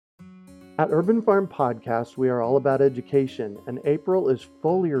At Urban Farm Podcast, we are all about education, and April is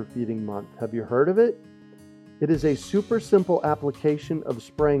foliar feeding month. Have you heard of it? It is a super simple application of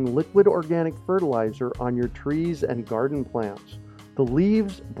spraying liquid organic fertilizer on your trees and garden plants. The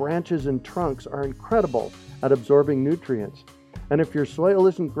leaves, branches, and trunks are incredible at absorbing nutrients. And if your soil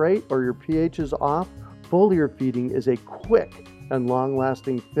isn't great or your pH is off, foliar feeding is a quick and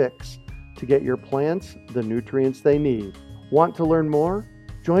long-lasting fix to get your plants the nutrients they need. Want to learn more?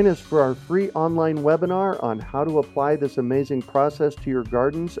 Join us for our free online webinar on how to apply this amazing process to your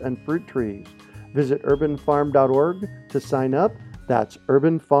gardens and fruit trees. Visit urbanfarm.org to sign up. That's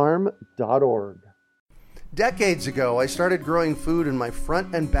urbanfarm.org. Decades ago, I started growing food in my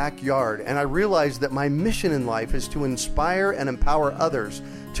front and backyard, and I realized that my mission in life is to inspire and empower others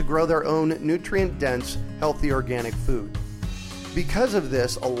to grow their own nutrient-dense, healthy organic food. Because of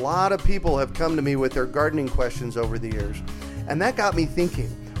this, a lot of people have come to me with their gardening questions over the years. And that got me thinking,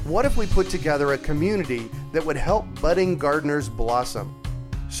 what if we put together a community that would help budding gardeners blossom?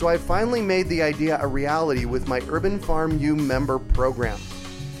 So I finally made the idea a reality with my Urban Farm U member program.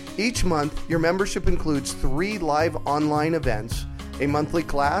 Each month, your membership includes 3 live online events, a monthly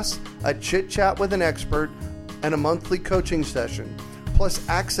class, a chit-chat with an expert, and a monthly coaching session, plus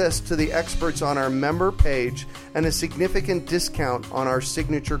access to the experts on our member page and a significant discount on our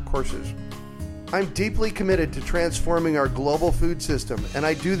signature courses. I'm deeply committed to transforming our global food system, and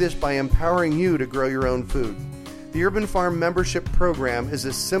I do this by empowering you to grow your own food. The Urban Farm membership program is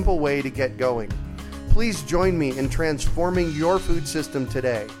a simple way to get going. Please join me in transforming your food system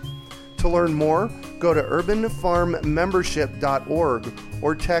today. To learn more, go to urbanfarmmembership.org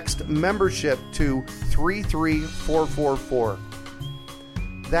or text membership to 33444.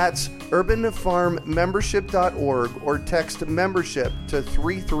 That's urbanfarmmembership.org or text membership to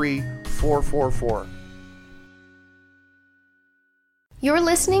 33444. You're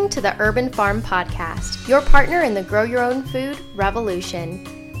listening to the Urban Farm Podcast, your partner in the Grow Your Own Food revolution.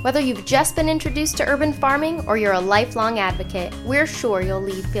 Whether you've just been introduced to urban farming or you're a lifelong advocate, we're sure you'll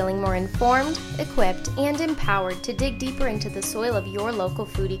leave feeling more informed, equipped, and empowered to dig deeper into the soil of your local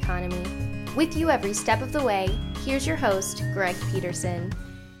food economy. With you every step of the way, here's your host, Greg Peterson.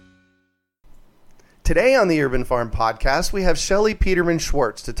 Today on the Urban Farm Podcast, we have Shelley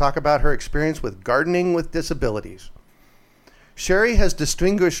Peterman-Schwarz to talk about her experience with gardening with disabilities. Shelley has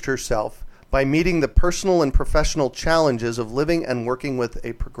distinguished herself by meeting the personal and professional challenges of living and working with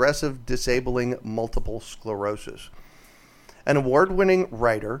a progressive, disabling multiple sclerosis. An award-winning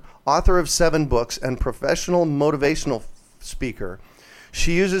writer, author of 7 books, and professional motivational speaker,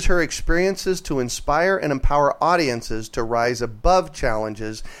 she uses her experiences to inspire and empower audiences to rise above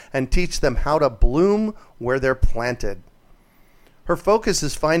challenges and teach them how to bloom where they're planted. Her focus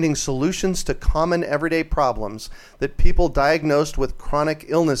is finding solutions to common everyday problems that people diagnosed with chronic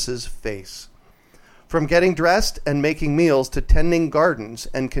illnesses face. From getting dressed and making meals to tending gardens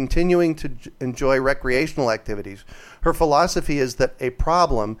and continuing to enjoy recreational activities, her philosophy is that a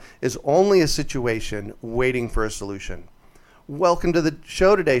problem is only a situation waiting for a solution. Welcome to the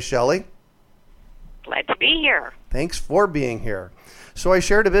show today, Shelley. Glad to be here. Thanks for being here. So I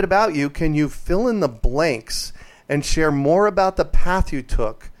shared a bit about you. Can you fill in the blanks and share more about the path you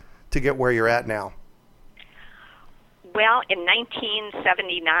took to get where you're at now? Well, in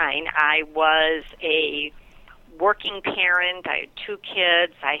 1979, I was a working parent. I had 2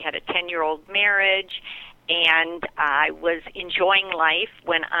 kids. I had a 10-year-old marriage, and I was enjoying life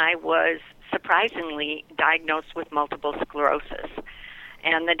when I was surprisingly diagnosed with multiple sclerosis.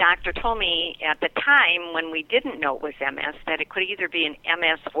 And the doctor told me at the time, when we didn't know it was MS, that it could either be an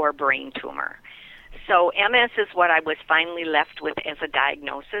MS or brain tumor. So MS is what I was finally left with as a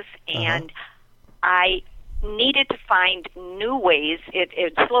diagnosis, and I needed to find new ways. It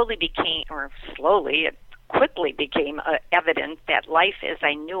quickly became evident that life as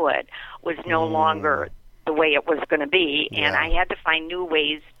I knew it was no longer the way it was going to be, and I had to find new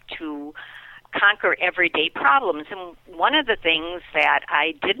ways to conquer everyday problems. And one of the things that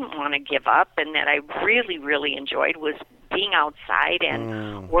I didn't want to give up and that I really, really enjoyed was being outside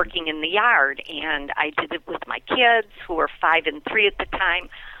and working in the yard. And I did it with my kids, who were 5 and 3 at the time.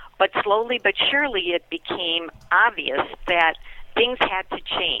 But slowly but surely it became obvious that things had to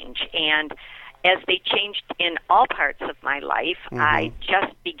change. And as they changed in all parts of my life, I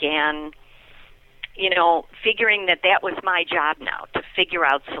just began figuring that was my job now, to figure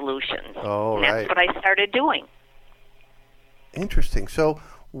out solutions. And that's what I started doing. Interesting. So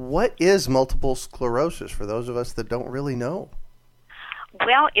what is multiple sclerosis for those of us that don't really know?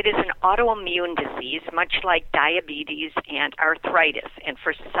 Well, it is an autoimmune disease, much like diabetes and arthritis. And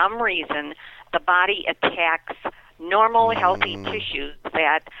for some reason, the body attacks normal, healthy tissues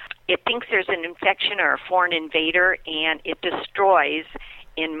that it thinks there's an infection or a foreign invader, and it destroys.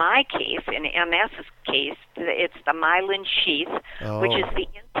 In my case, in MS's case, it's the myelin sheath, which is the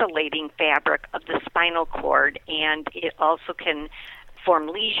insulating fabric of the spinal cord, and it also can form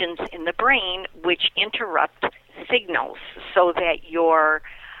lesions in the brain, which interrupt signals, so that your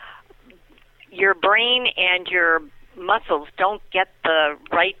brain and your muscles don't get the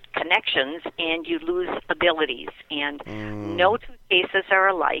right connections, and you lose abilities. And no two cases are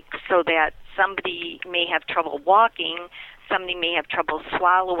alike, so that somebody may have trouble walking, somebody may have trouble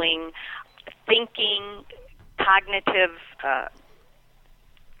swallowing, thinking, cognitive,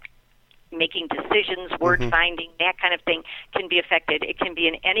 making decisions, word finding, that kind of thing can be affected. It can be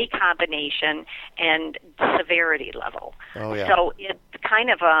in any combination and severity level. Oh, yeah. So it's kind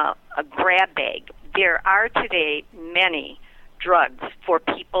of a grab bag. There are today many drugs for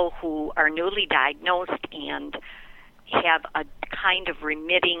people who are newly diagnosed and have a kind of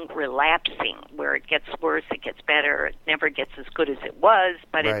remitting, relapsing, where it gets worse, it gets better, it never gets as good as it was,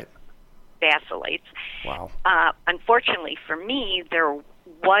 but it vacillates. Wow. Unfortunately for me, there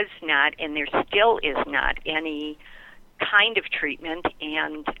was not, and there still is not, any kind of treatment,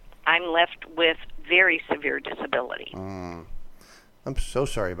 and I'm left with very severe disability. I'm so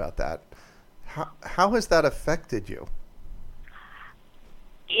sorry about that. How has that affected you?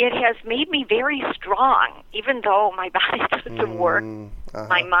 It has made me very strong, even though my body doesn't work.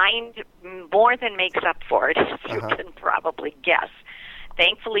 My mind more than makes up for it, as you can probably guess.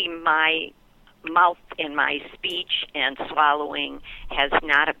 Thankfully, my mouth and my speech and swallowing has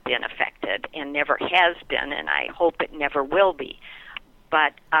not been affected and never has been, and I hope it never will be.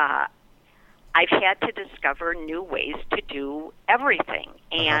 But I've had to discover new ways to do everything,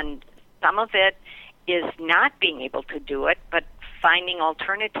 and some of it is not being able to do it, but finding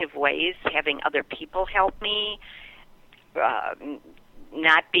alternative ways, having other people help me,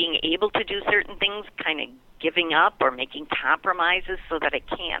 not being able to do certain things, kind of giving up or making compromises so that I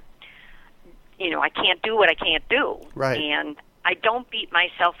can't do what I can't do. Right. And I don't beat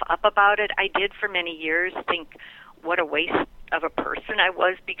myself up about it. I did for many years think what a waste of a person I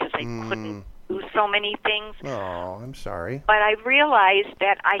was because I couldn't do so many things. Oh, I'm sorry. But I realized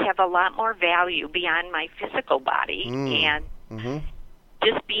that I have a lot more value beyond my physical body, and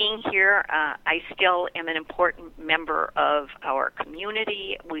just being here, I still am an important member of our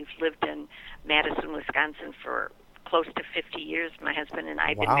community. We've lived in Madison, Wisconsin for close to 50 years. My husband and I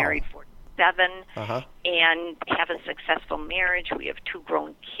have been married for 7 and have a successful marriage. We have 2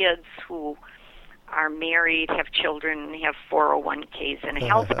 grown kids who are married, have children, have 401ks and a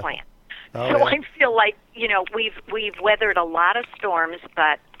health plan. I feel like, we've weathered a lot of storms,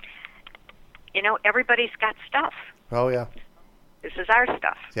 but, everybody's got stuff. Oh, yeah. This is our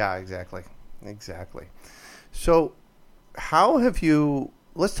stuff. Yeah, exactly. So how have you,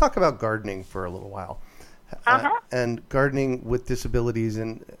 let's talk about gardening for a little while. And gardening with disabilities,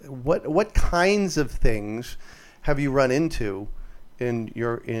 and what kinds of things have you run into in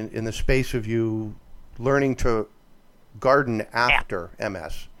the space of you learning to garden after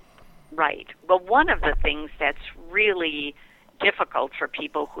MS? Right. Well, one of the things that's really difficult for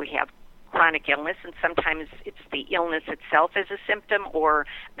people who have chronic illness, and sometimes it's the illness itself as a symptom or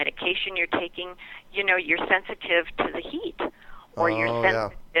medication you're taking, you're sensitive to the heat or you're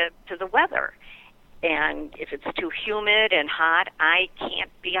sensitive to the weather. And if it's too humid and hot, I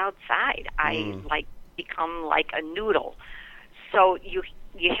can't be outside. I become like a noodle. So you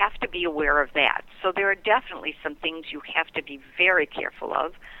have to be aware of that. So there are definitely some things you have to be very careful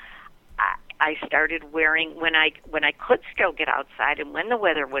of. I started wearing, when I could still get outside and when the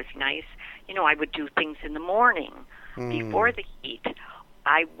weather was nice, I would do things in the morning before the heat.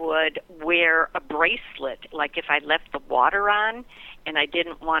 I would wear a bracelet, like if I left the water on and I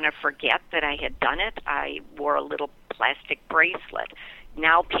didn't want to forget that I had done it, I wore a little plastic bracelet.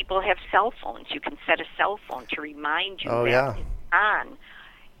 Now people have cell phones. You can set a cell phone to remind you that it's on.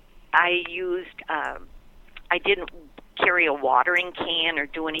 I didn't carry a watering can or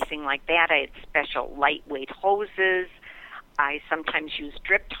do anything like that. I had special lightweight hoses. I sometimes used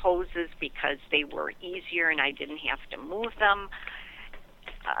dripped hoses because they were easier and I didn't have to move them.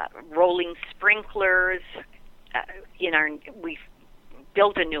 Rolling sprinklers. We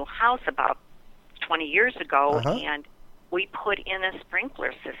built a new house about 20 years ago, and we put in a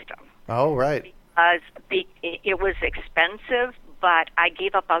sprinkler system. Oh, right. Because it was expensive, but I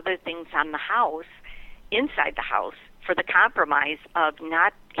gave up other things on the house, inside the house, for the compromise of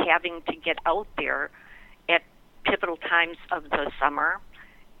not having to get out there at pivotal times of the summer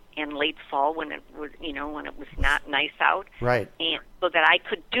and late fall when it was, when it was not nice out. Right. And so that I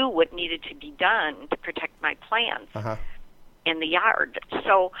could do what needed to be done to protect my plants in the yard.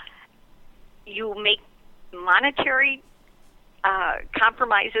 So you make monetary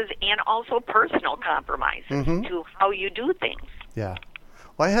compromises and also personal compromises to how you do things. Yeah.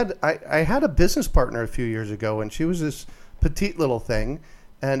 Well, I had a business partner a few years ago, and she was this petite little thing,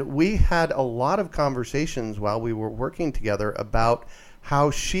 and we had a lot of conversations while we were working together about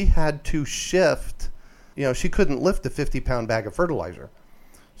how she had to shift. You know, she couldn't lift a 50-pound bag of fertilizer.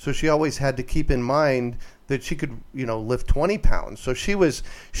 So she always had to keep in mind that she could, lift 20 pounds. So she was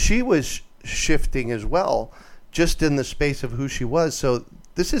shifting as well, just in the space of who she was. So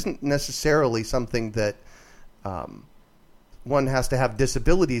this isn't necessarily something that one has to have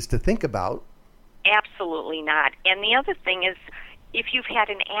disabilities to think about. Absolutely not. And the other thing is, if you've had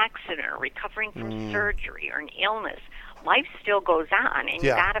an accident or recovering from surgery or an illness, life still goes on, and you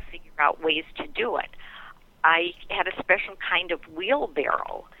got to figure out ways to do it. I had a special kind of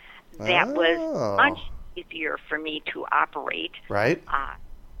wheelbarrow that was much easier for me to operate. Right.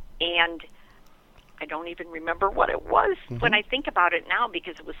 And I don't even remember what it was when I think about it now,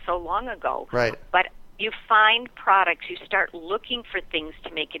 because it was so long ago. Right. But you find products, you start looking for things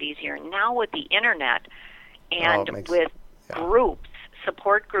to make it easier. Now with the internet and with groups,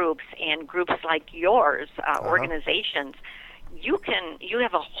 support groups, and groups like yours, organizations, you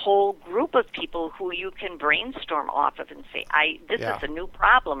have a whole group of people who you can brainstorm off of and say, this is a new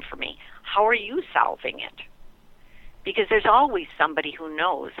problem for me. How are you solving it? Because there's always somebody who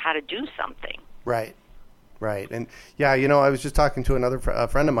knows how to do something. Right. And I was just talking to a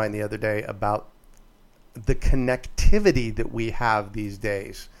friend of mine the other day about the connectivity that we have these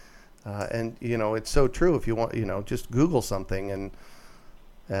days. And it's so true. If you want, just Google something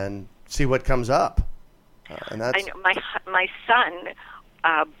and see what comes up. And that's... I know my son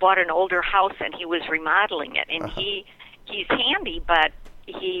bought an older house, and he was remodeling it, and he's handy, but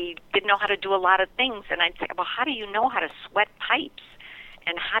he didn't know how to do a lot of things. And I'd say, well, how do you know how to sweat pipes?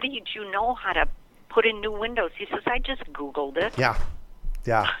 And how did you know how to put in new windows? He says, I just Googled it.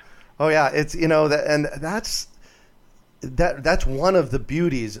 Yeah. Oh yeah, it's and that's one of the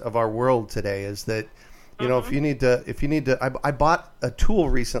beauties of our world today, is that if you need to, I bought a tool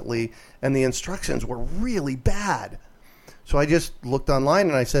recently, and the instructions were really bad. So I just looked online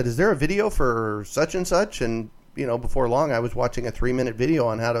and I said, is there a video for such and such? And before long, I was watching a 3-minute video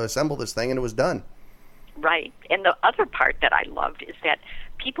on how to assemble this thing, and it was done. Right. And the other part that I loved is that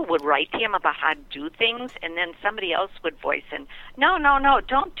people would write to him about how to do things, and then somebody else would voice in, no,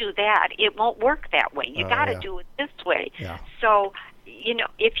 don't do that. It won't work that way. You got to do it this way. Yeah. So,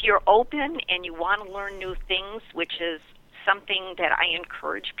 if you're open and you want to learn new things, which is something that I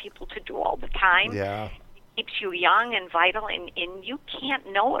encourage people to do all the time, it keeps you young and vital, and you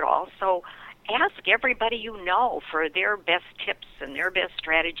can't know it all. So ask everybody you know for their best tips and their best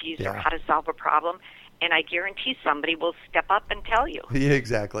strategies or how to solve a problem. And I guarantee somebody will step up and tell you. Yeah,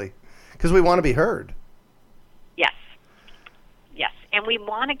 exactly. Because we want to be heard. Yes. And we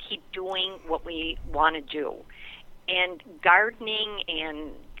want to keep doing what we want to do. And gardening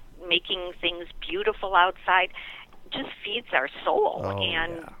and making things beautiful outside just feeds our soul.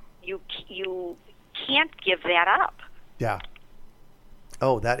 You can't give that up. Yeah.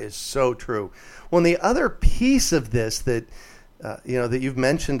 Oh, that is so true. Well, and the other piece of this that that you've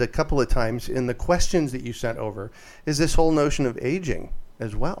mentioned a couple of times in the questions that you sent over is this whole notion of aging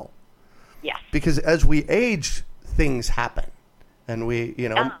as well. Yes. Because as we age, things happen. And we,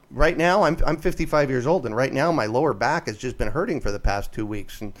 right now I'm 55 years old, and right now my lower back has just been hurting for the past 2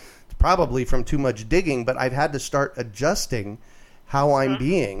 weeks, and it's probably from too much digging, but I've had to start adjusting how I'm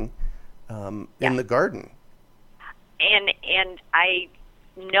being in the garden. And I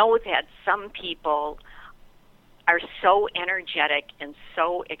know that some people are so energetic and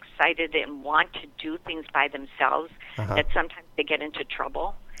so excited and want to do things by themselves that sometimes they get into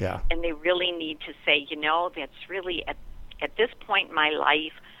trouble. Yeah. And they really need to say, that's really at this point in my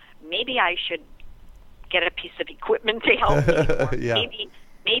life, maybe I should get a piece of equipment to help me. Or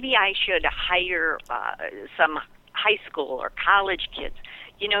maybe I should hire some high school or college kids.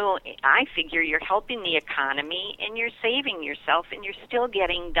 I figure you're helping the economy and you're saving yourself, and you're still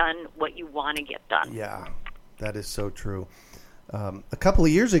getting done what you want to get done. Yeah. That is so true. A couple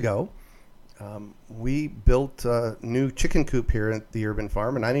of years ago, we built a new chicken coop here at the Urban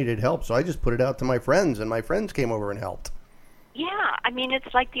Farm, and I needed help, so I just put it out to my friends, and my friends came over and helped. Yeah,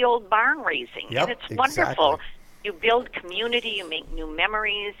 it's like the old barn raising, and it's wonderful. You build community, you make new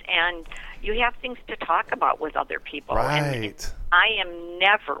memories, and you have things to talk about with other people. Right. And I am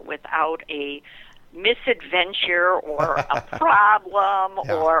never without a misadventure or a problem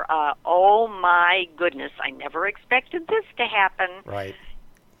or oh my goodness, I never expected this to happen. Right.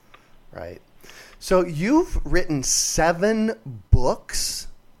 So you've written 7 books?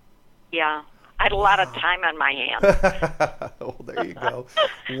 Yeah. I had a lot of time on my hands. Oh, there you go.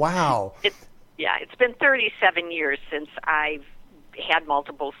 Wow. It's been 37 years since I've had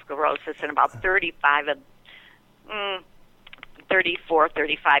multiple sclerosis, and about 35 of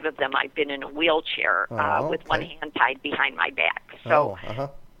 35 of them I've been in a wheelchair with one hand tied behind my back. So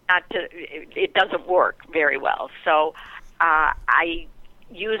it doesn't work very well. So I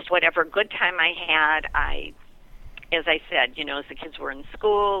used whatever good time I had. As I said, as the kids were in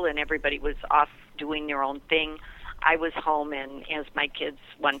school and everybody was off doing their own thing, I was home, and as my kids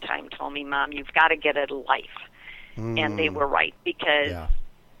one time told me, Mom, you've got to get a life. And they were right, because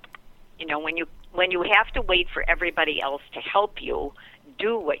when you have to wait for everybody else to help you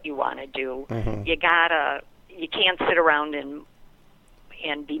do what you want to do, you can't sit around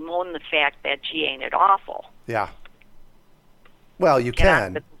and bemoan the fact that, gee, ain't it awful. Yeah. Well, you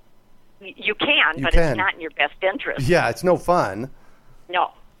can. You can, but it's not in your best interest. Yeah, it's no fun. No.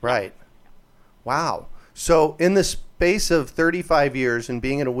 Right. Wow. So in the space of 35 years and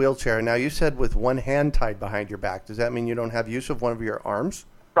being in a wheelchair, now you said with one hand tied behind your back, does that mean you don't have use of one of your arms?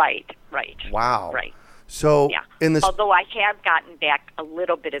 Right. Wow. Right. So although I have gotten back a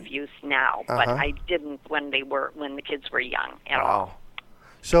little bit of use now, but I didn't when the kids were young at all.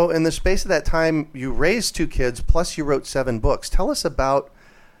 So in the space of that time, you raised 2 kids, plus you wrote 7 books. Tell us about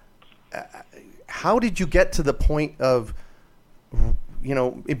how did you get to the point of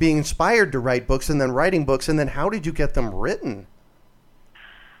being inspired to write books and then writing books, and then how did you get them written?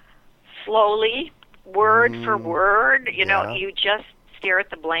 Slowly, word for word. You just stare at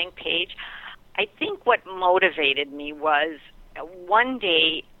the blank page. I think what motivated me was one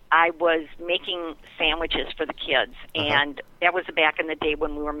day I was making sandwiches for the kids, and that was back in the day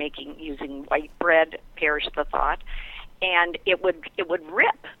when we were using white bread, perish the thought, and it would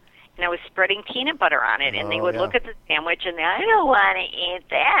rip. And I was spreading peanut butter on it, and they would look at the sandwich, and I don't want to eat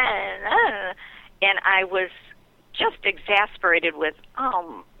that. And I was just exasperated with,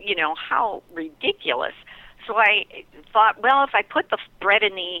 how ridiculous. So I thought, well, if I put the bread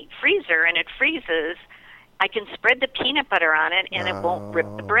in the freezer and it freezes, I can spread the peanut butter on it, and it won't rip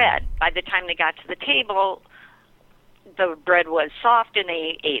the bread. By the time they got to the table, the bread was soft, and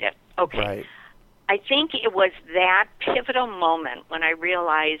they ate it. Okay. Right. I think it was that pivotal moment when I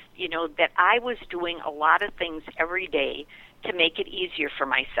realized, that I was doing a lot of things every day to make it easier for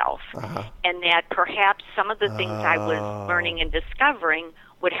myself, and that perhaps some of the things I was learning and discovering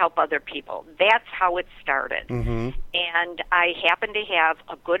would help other people. That's how it started. And I happened to have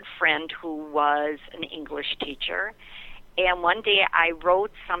a good friend who was an English teacher, and one day I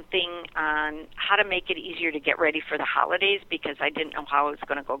wrote something on how to make it easier to get ready for the holidays, because I didn't know how I was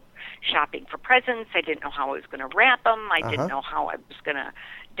going to go shopping for presents. I didn't know how I was going to wrap them. I didn't know how I was going to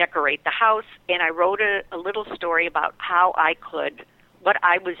decorate the house. And I wrote a little story about what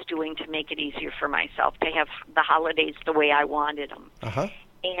I was doing to make it easier for myself to have the holidays the way I wanted them.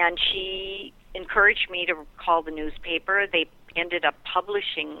 And she encouraged me to call the newspaper. They ended up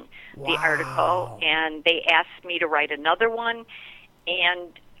publishing the article, and they asked me to write another one, and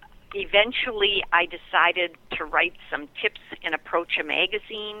eventually I decided to write some tips and approach a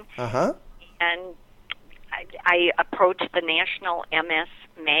magazine, and I approached the National MS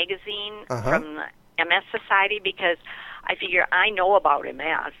magazine from the MS Society, because I figure I know about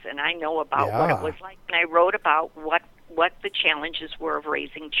MS, and I know about what it was like, and I wrote about what the challenges were of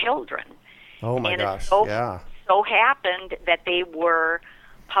raising children. Oh my gosh, so happened that they were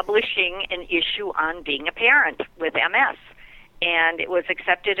publishing an issue on being a parent with MS, and it was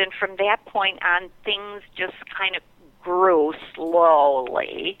accepted, and from that point on, things just kind of grew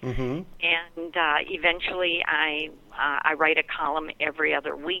slowly, and eventually I write a column every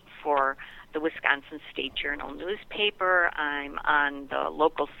other week for the Wisconsin State Journal newspaper. I'm on the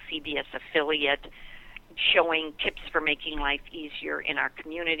local CBS affiliate, showing tips for making life easier in our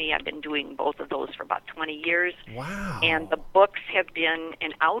community. I've been doing both of those for about 20 years. Wow. And the books have been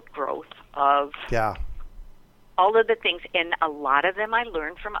an outgrowth of all of the things, and a lot of them I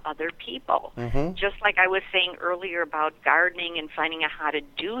learned from other people. Just like I was saying earlier about gardening and finding out how to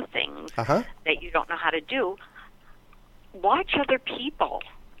do things that you don't know how to do. Watch other people,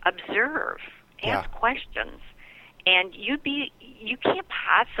 observe, ask questions, and you can't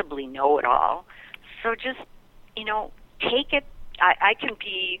possibly know it all. So just, take it. I can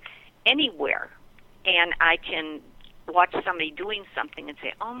be anywhere, and I can watch somebody doing something and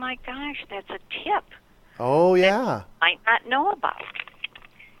say, oh, my gosh, that's a tip. Oh, yeah. That I might not know about.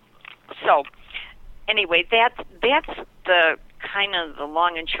 So, anyway, that's the kind of the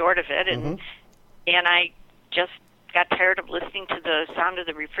long and short of it, and I just got tired of listening to the sound of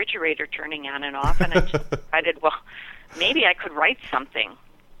the refrigerator turning on and off, and I just decided, well, maybe I could write something.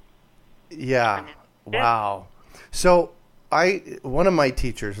 Yeah. Wow. So one of my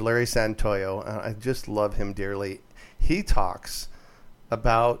teachers, Larry Santoyo, I just love him dearly. He talks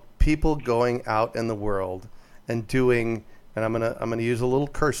about people going out in the world and doing, and I'm gonna use a little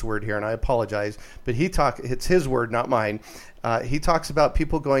curse word here, and I apologize, but it's his word, not mine. He talks about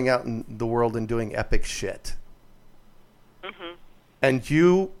people going out in the world and doing epic shit. Mm-hmm.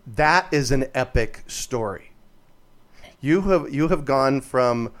 And that is an epic story. You have gone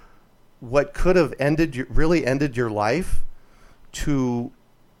from what could have really ended your life to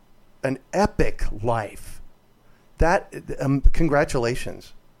an epic life. That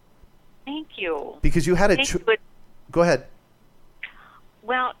congratulations. Thank you. Because you had go ahead.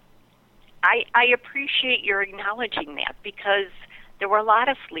 Well, I appreciate your acknowledging that, because there were a lot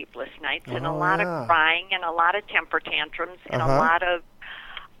of sleepless nights and a lot of crying and a lot of temper tantrums and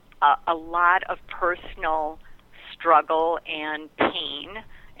a lot of personal struggle and pain,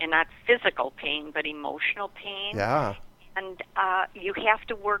 and not physical pain, but emotional pain. Yeah. And you have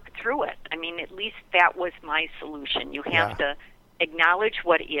to work through it. I mean, at least that was my solution. You have to acknowledge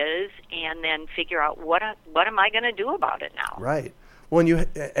what is, and then figure out what am I going to do about it now. Right. Well, you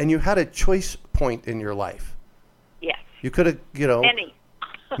had a choice point in your life. Yes. You could have,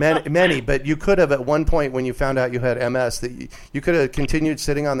 many, but you could have at one point when you found out you had MS that you could have continued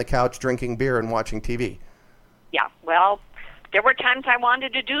sitting on the couch drinking beer and watching TV. Yeah. Well, there were times I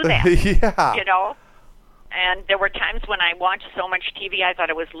wanted to do that. Yeah. And there were times when I watched so much TV I thought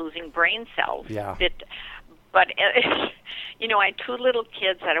I was losing brain cells. Yeah. But I had two little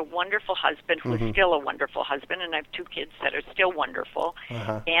kids. I had a wonderful husband who is still a wonderful husband, and I have two kids that are still wonderful.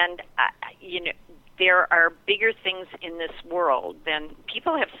 And there are bigger things in this world than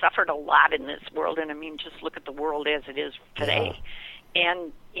people have suffered a lot in this world. And I mean, just look at the world as it is today. Yeah.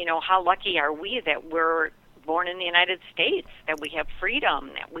 And how lucky are we that we're born in the United States, that we have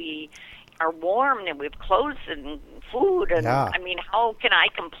freedom, that we are warm, that we have clothes and food. And I mean, how can I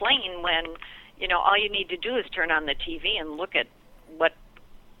complain when all you need to do is turn on the TV and look at what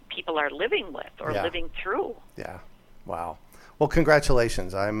people are living with or living through. Yeah. Wow. Well,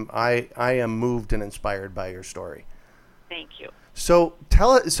 congratulations. I am moved and inspired by your story. Thank you. So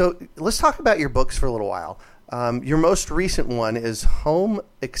let's talk about your books for a little while. Your most recent one is Home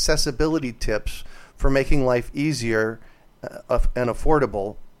Accessibility Tips for Making Life Easier and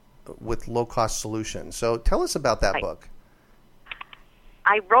Affordable with Low-Cost Solutions. So tell us about that book.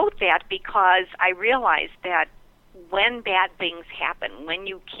 I wrote that because I realized that when bad things happen, when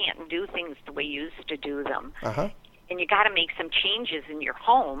you can't do things the way you used to do them, and you got to make some changes in your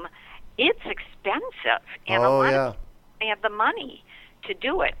home, it's expensive, and a lot of people have the money to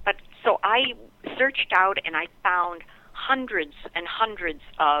do it. But so I searched out and I found hundreds and hundreds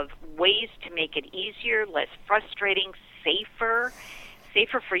of ways to make it easier, less frustrating, safer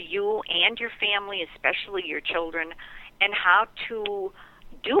for you and your family, especially your children, and how to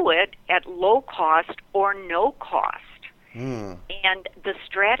do it at low cost or no cost. And the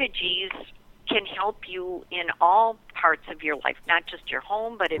strategies can help you in all parts of your life, not just your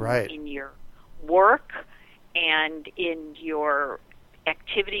home, but in your work and in your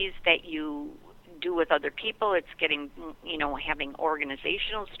activities that you do with other people. It's getting, having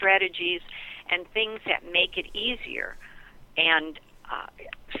organizational strategies and things that make it easier. And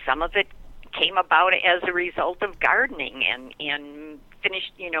some of it came about as a result of gardening and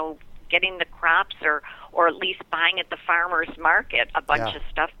finished, getting the crops or at least buying at the farmer's market a bunch of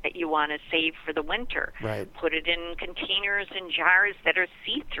stuff that you want to save for the winter. Right. Put it in containers and jars that are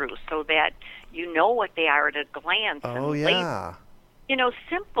see-through so that you know what they are at a glance. Oh, yeah.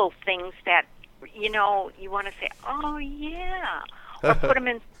 Simple things that, you want to say, oh, yeah. Or put them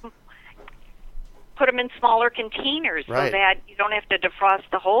in smaller containers so that you don't have to defrost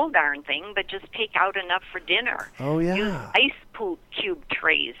the whole darn thing, but just take out enough for dinner. Oh, yeah. Use ice cube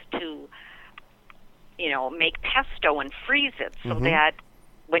trays to, make pesto and freeze it so that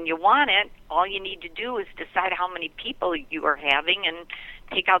when you want it, all you need to do is decide how many people you are having and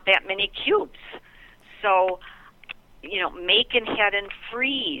take out that many cubes. So, make ahead and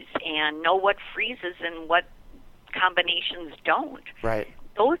freeze and know what freezes and what combinations don't. Right.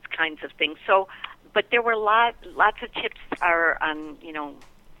 Those kinds of things. So, but there were lots of tips on,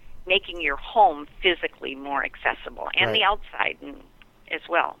 making your home physically more accessible and the outside as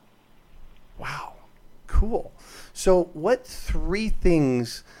well. Wow. Cool. So what 3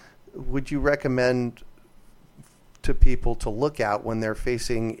 things would you recommend to people to look at when they're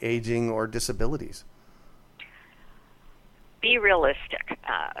facing aging or disabilities? Be realistic.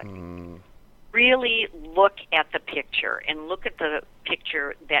 Really look at the picture and look at the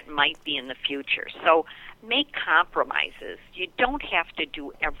picture that might be in the future. So make compromises. You don't have to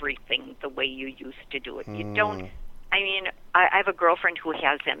do everything the way you used to do it. You don't. I mean, I have a girlfriend who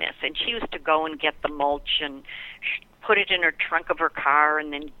has MS, and she used to go and get the mulch and put it in her trunk of her car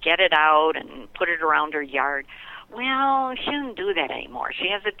and then get it out and put it around her yard. Well, she doesn't do that anymore. She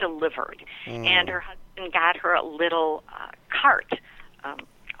has it delivered. And her husband got her a little cart.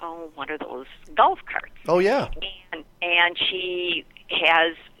 What are those? Golf carts. Oh, yeah. And she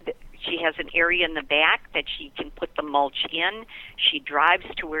has an area in the back that she can put the mulch in. She drives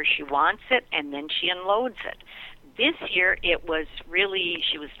to where she wants it, and then she unloads it. This year, it was really,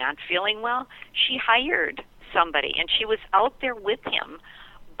 she was not feeling well. She hired somebody, and she was out there with him.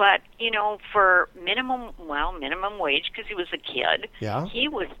 But, for minimum wage, because he was a kid, he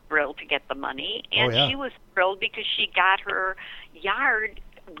was thrilled to get the money, and she was thrilled because she got her yard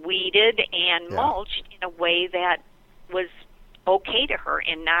weeded and mulched in a way that was okay to her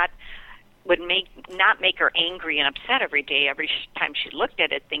and not make her angry and upset every day, every time she looked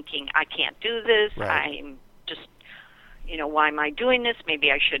at it, thinking, I can't do this, I'm just, why am I doing this?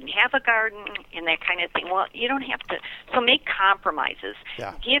 Maybe I shouldn't have a garden, and that kind of thing. Well, you don't have to. So make compromises.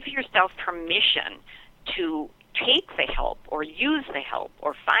 Yeah. Give yourself permission to take the help or use the help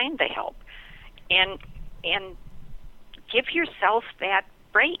or find the help, and give yourself that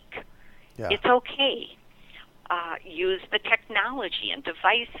break. Yeah. It's okay. Use the technology and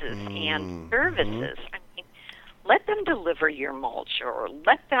devices and services. I mean, let them deliver your mulch, or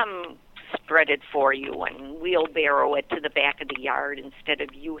let them spread it for you and wheelbarrow it to the back of the yard instead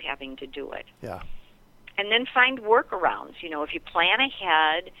of you having to do it. Yeah. And then find workarounds. If you plan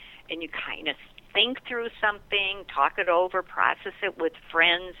ahead and you kind of think through something, talk it over, process it with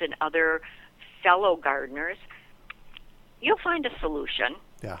friends and other fellow gardeners, you'll find a solution.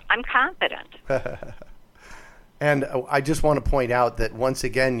 Yeah. I'm confident. And I just want to point out that once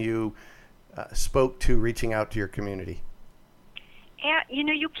again you spoke to reaching out to your community. And,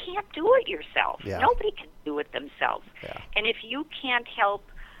 you can't do it yourself. Yeah. Nobody can do it themselves. Yeah. And if you can't help,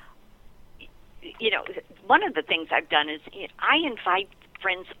 one of the things I've done is I invite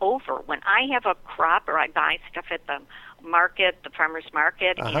friends over. When I have a crop or I buy stuff at the market, the farmer's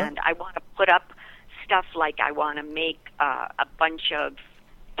market, and I want to put up stuff like I want to make a bunch of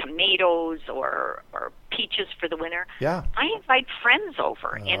tomatoes or peaches for the winter, I invite friends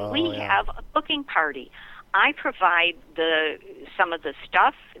over, and we have a cooking party. I provide some of the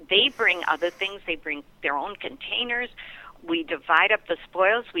stuff. They bring other things. They bring their own containers. We divide up the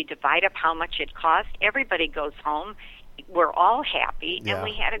spoils. We divide up how much it costs. Everybody goes home. We're all happy, and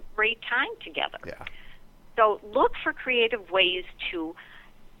we had a great time together. Yeah. So look for creative ways to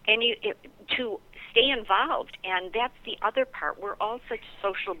stay involved, and that's the other part. We're all such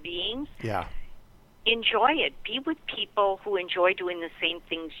social beings. Yeah. Enjoy it. Be with people who enjoy doing the same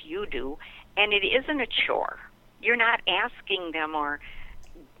things you do. And it isn't a chore. You're not asking them or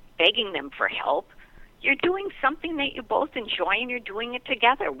begging them for help. You're doing something that you both enjoy, and you're doing it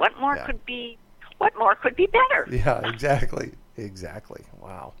together. What more could be better? Yeah, exactly. Exactly.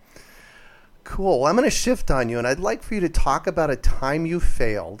 Wow. Cool. Well, I'm going to shift on you, and I'd like for you to talk about a time you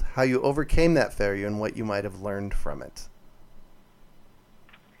failed, how you overcame that failure, and what you might have learned from it.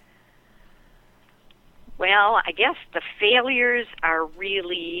 Well, I guess the failures are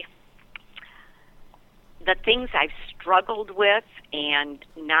really the things I've struggled with and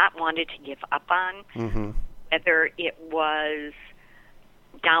not wanted to give up on, whether it was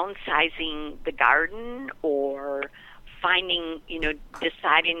downsizing the garden or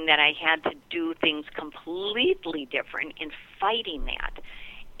deciding that I had to do things completely different and fighting that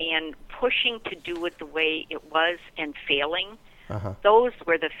and pushing to do it the way it was and failing. Those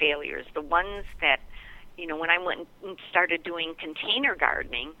were the failures. The ones that, when I went and started doing container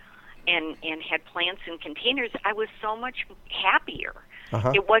gardening, and had plants in containers, I was so much happier.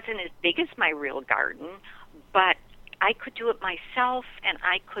 It wasn't as big as my real garden, but I could do it myself, and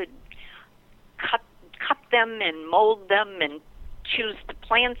I could cut them and mold them and choose the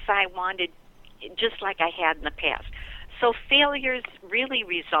plants I wanted, just like I had in the past. So failures really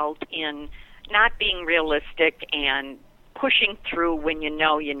result in not being realistic and pushing through when you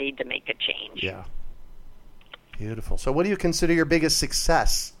know you need to make a change. Yeah. Beautiful. So what do you consider your biggest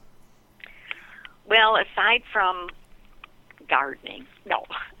success? Well, aside from gardening, no.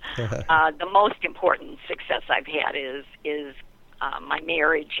 The most important success I've had is my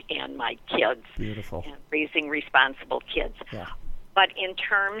marriage and my kids. Beautiful. And raising responsible kids. Yeah. But in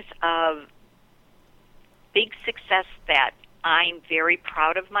terms of big success that I'm very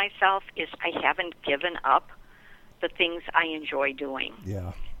proud of myself is I haven't given up the things I enjoy doing.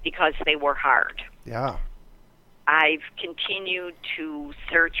 Yeah. Because they were hard. Yeah. I've continued to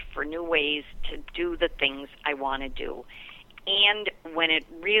search for new ways to do the things I want to do. And when it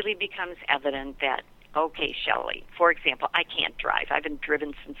really becomes evident that, okay, Shelley, for example, I can't drive. I haven't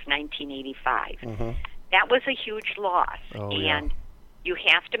driven since 1985. Mm-hmm. That was a huge loss. Oh, and you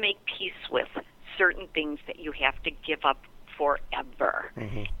have to make peace with certain things that you have to give up forever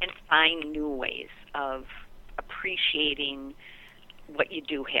and find new ways of appreciating what you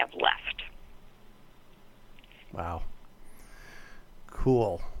do have left. Wow.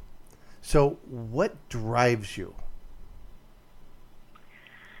 Cool. So what drives you?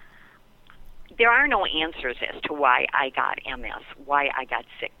 There are no answers as to why I got MS, why I got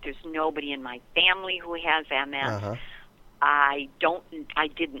sick. There's nobody in my family who has MS. I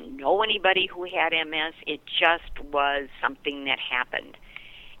didn't know anybody who had MS. It just was something that happened.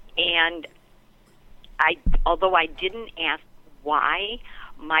 And although I didn't ask why,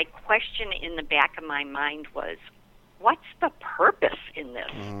 my question in the back of my mind was, what's the purpose in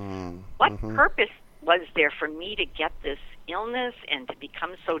this? What purpose was there for me to get this illness and to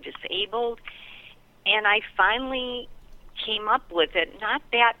become so disabled? And I finally came up with it not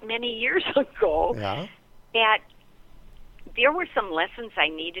that many years ago that there were some lessons I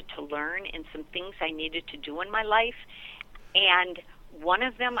needed to learn and some things I needed to do in my life. And one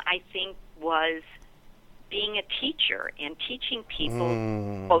of them, I think, was being a teacher and teaching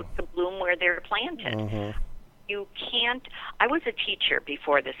people both to bloom where they're planted. You can't. I was a teacher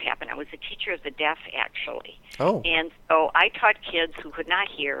before this happened. I was a teacher of the deaf, actually. Oh. And so I taught kids who could not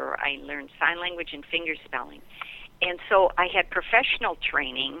hear. I learned sign language and finger spelling. And so I had professional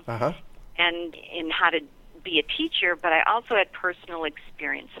training and in how to be a teacher, but I also had personal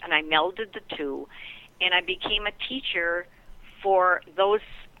experience. And I melded the two, and I became a teacher for those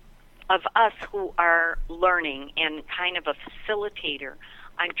of us who are learning and kind of a facilitator.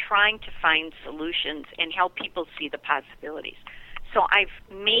 I'm trying to find solutions and help people see the possibilities. So I've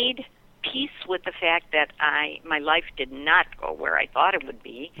made peace with the fact that my life did not go where I thought it would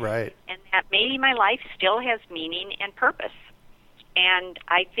be. Right. And that maybe my life still has meaning and purpose. And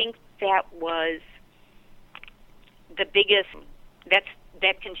I think that was the biggest,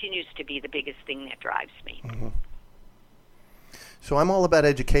 that continues to be the biggest thing that drives me. So I'm all about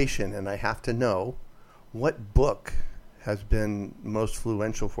education, and I have to know, what book has been most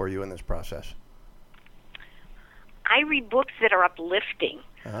influential for you in this process? I read books that are uplifting.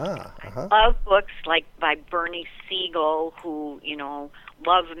 I love books like by Bernie Siegel, who,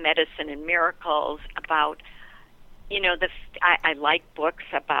 love medicine and miracles, about, I like books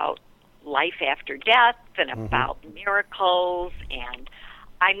about life after death and about miracles, and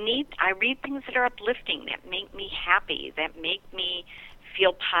I read things that are uplifting, that make me happy, that make me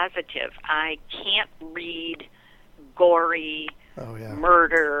feel positive. I can't read gory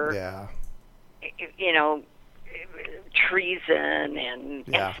murder, treason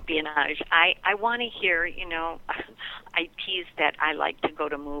and espionage. I want to hear, I tease that I like to go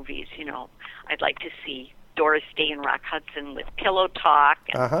to movies, I'd like to see Doris Day and Rock Hudson with Pillow Talk.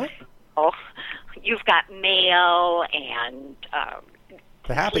 And, You've Got Mail and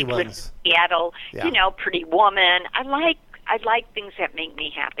the happy ones. Seattle, Pretty Woman. I like things that make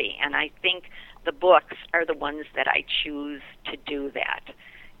me happy, and I think the books are the ones that I choose to do that.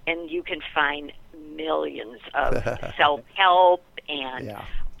 And you can find millions of self-help and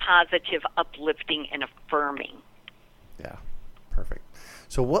positive, uplifting, and affirming. Yeah, perfect.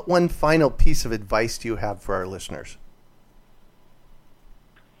 So what one final piece of advice do you have for our listeners?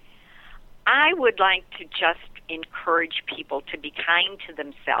 I would like to just encourage people to be kind to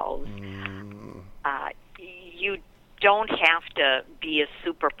themselves. You don't have to be a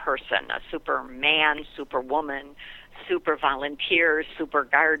super person, a superman, superwoman, super volunteer, super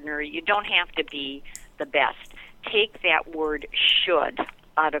gardener. You don't have to be the best. Take that word should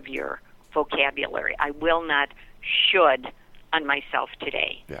out of your vocabulary. I will not should on myself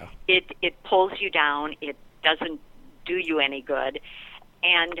today. Yeah. It pulls you down. It doesn't do you any good.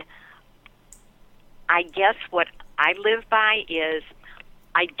 And I guess what I live by is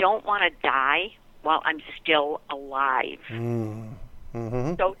I don't want to die while I'm still alive.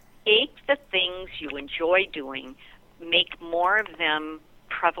 So take the things you enjoy doing, make more of them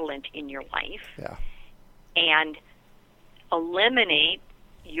prevalent in your life, and eliminate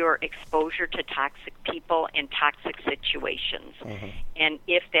your exposure to toxic people and toxic situations. And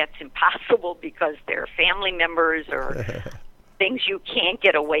if that's impossible because they're family members or things you can't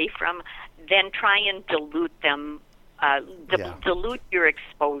get away from, then try and dilute them, dilute your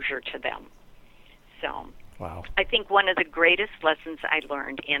exposure to them. So I think one of the greatest lessons I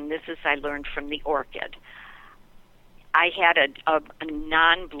learned, and this is I learned from the orchid, I had a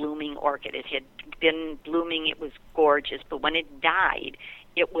non-blooming orchid. It had been blooming. It was gorgeous. But when it died,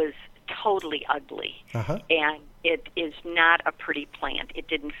 it was totally ugly. And it is not a pretty plant. It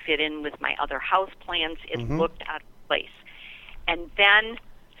didn't fit in with my other house plants. It looked out of place. And then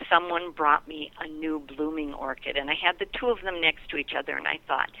someone brought me a new blooming orchid, and I had the two of them next to each other, and I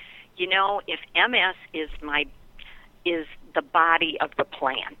thought, you know, if MS is the body of the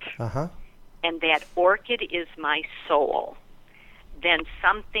plant, and that orchid is my soul, then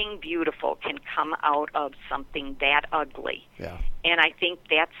something beautiful can come out of something that ugly. Yeah. And I think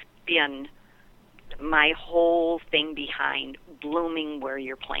that's been my whole thing behind blooming where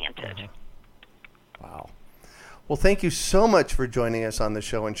you're planted. Wow. Well, thank you so much for joining us on the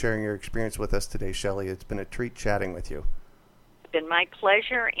show and sharing your experience with us today, Shelley. It's been a treat chatting with you. It's been my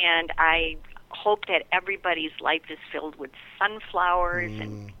pleasure, and I hope that everybody's life is filled with sunflowers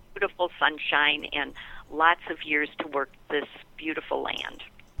and beautiful sunshine and lots of years to work this beautiful land.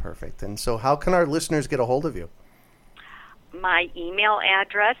 Perfect. And so how can our listeners get a hold of you? My email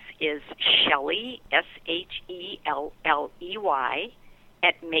address is Shelley, SHELLEY,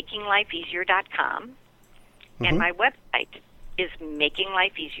 at makinglifeeasier.com. And my website is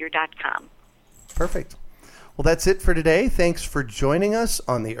makinglifeeasier.com. Perfect. Well, that's it for today. Thanks for joining us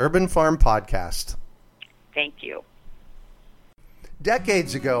on the Urban Farm Podcast. Thank you.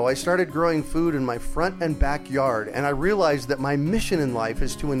 Decades ago, I started growing food in my front and backyard, and I realized that my mission in life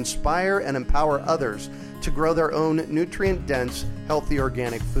is to inspire and empower others to grow their own nutrient-dense, healthy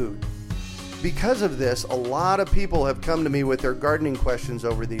organic food. Because of this, a lot of people have come to me with their gardening questions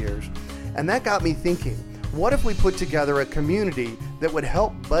over the years, and that got me thinking, what if we put together a community that would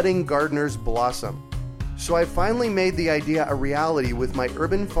help budding gardeners blossom? So I finally made the idea a reality with my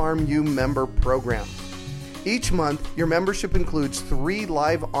Urban Farm U member program. Each month, your membership includes 3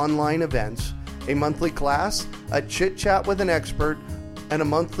 live online events, a monthly class, a chit-chat with an expert, and a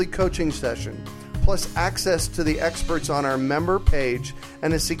monthly coaching session, plus access to the experts on our member page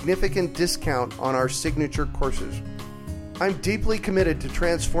and a significant discount on our signature courses. I'm deeply committed to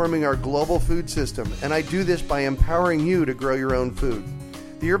transforming our global food system, and I do this by empowering you to grow your own food.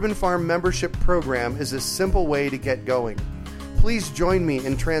 The Urban Farm membership program is a simple way to get going. Please join me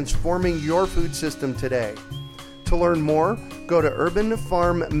in transforming your food system today. To learn more, go to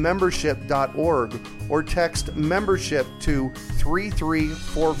urbanfarmmembership.org or text membership to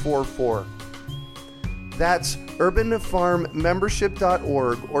 33444. That's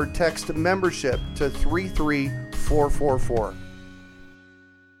urbanfarmmembership.org or text membership to 33444.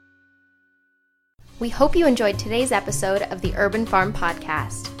 We hope you enjoyed today's episode of the Urban Farm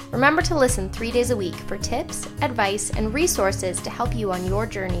Podcast. Remember to listen 3 days a week for tips, advice, and resources to help you on your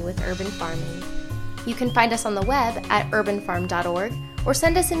journey with urban farming. You can find us on the web at urbanfarm.org or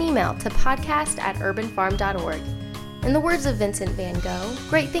send us an email to podcast@urbanfarm.org. In the words of Vincent van Gogh,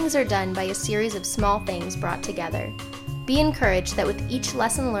 great things are done by a series of small things brought together. Be encouraged that with each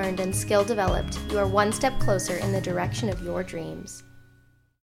lesson learned and skill developed, you are one step closer in the direction of your dreams.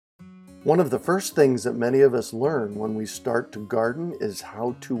 One of the first things that many of us learn when we start to garden is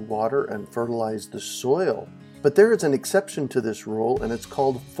how to water and fertilize the soil. But there is an exception to this rule, and it's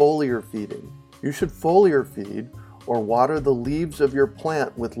called foliar feeding. You should foliar feed or water the leaves of your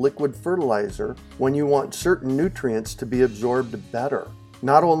plant with liquid fertilizer when you want certain nutrients to be absorbed better.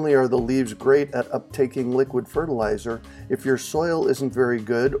 Not only are the leaves great at uptaking liquid fertilizer, if your soil isn't very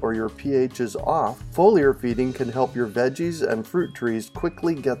good or your pH is off, foliar feeding can help your veggies and fruit trees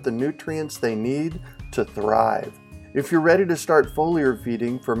quickly get the nutrients they need to thrive. If you're ready to start foliar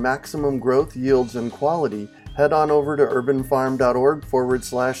feeding for maximum growth, yields, and quality, head on over to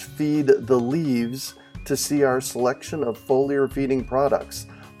urbanfarm.org/feed-the-leaves to see our selection of foliar feeding products.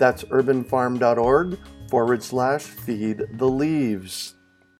 That's urbanfarm.org/feed-the-leaves.